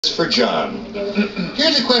For John.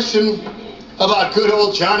 Here's a question about good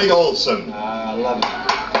old Johnny Olson. I love it.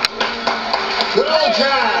 Good old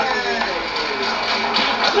John.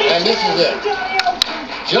 And this is it.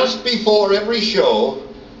 Just before every show,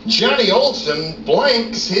 Johnny Olson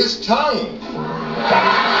blanks his tongue.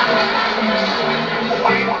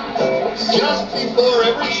 Just before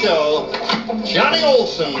every show, Johnny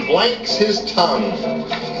Olson blanks his tongue.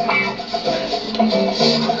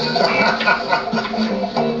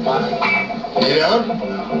 You know?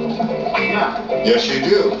 Yeah. Yes, you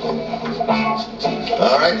do.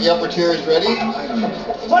 All right, the upper tier is ready?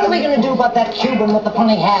 What are we going to do about that Cuban with the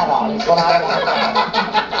funny hat on? Is what I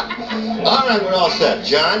want. All right, we're all set.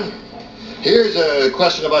 John, here's a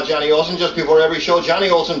question about Johnny Olson. Just before every show, Johnny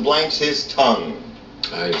Olson blanks his tongue.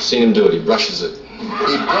 I've seen him do it. He brushes it. He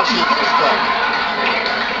brushes his tongue.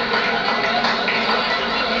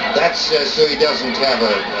 That's so he doesn't have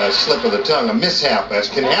a slip of the tongue, a mishap, as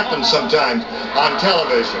can happen sometimes on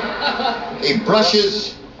television. He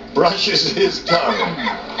brushes his tongue.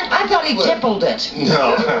 I thought he tippled it.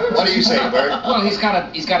 No. What do you say, Bert? Well, he's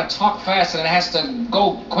got to talk fast and it has to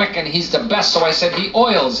go quick, and he's the best. So I said he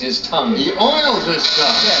oils his tongue. He oils his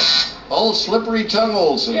tongue. Yes. Old slippery tongue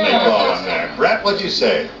Olson, they call him there. Brett, what'd you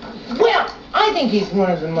say? Well, I think he's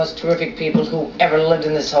one of the most terrific people who ever lived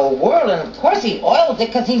in this whole world, and of course he oils it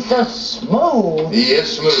because he's so smooth. He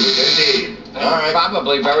is smooth, indeed. All right.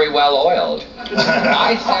 Probably very well oiled.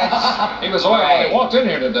 I said he was oiled when he walked in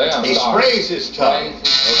here today. He sprays his tongue.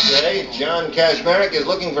 Okay, John Kashmerick is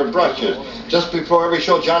looking for brushes. Just before every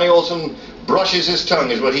show, Johnny Olson brushes his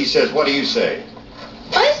tongue, is what he says. What do you say?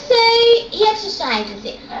 I say he exercises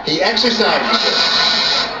it. He exercises it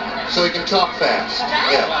so he can talk fast.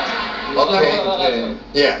 Yeah. Okay.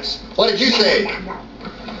 Yes. What did you say?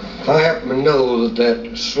 I happen to know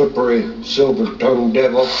that slippery, silver-tongued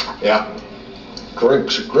devil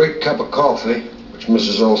drinks a great cup of coffee, which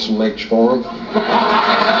Mrs. Olson makes for him.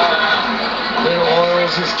 Then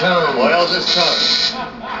oils his tongue. Oils his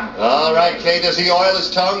tongue. All right, Kay, does he oil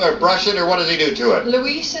his tongue or brush it, or what does he do to it?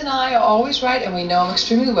 Luis and I are always right, and we know him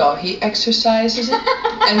extremely well. He exercises it,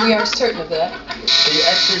 and we are certain of that. He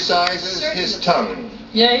exercises his tongue.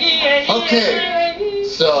 Yeah. Okay,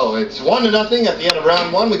 so it's 1-0 at the end of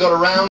round one. We go to round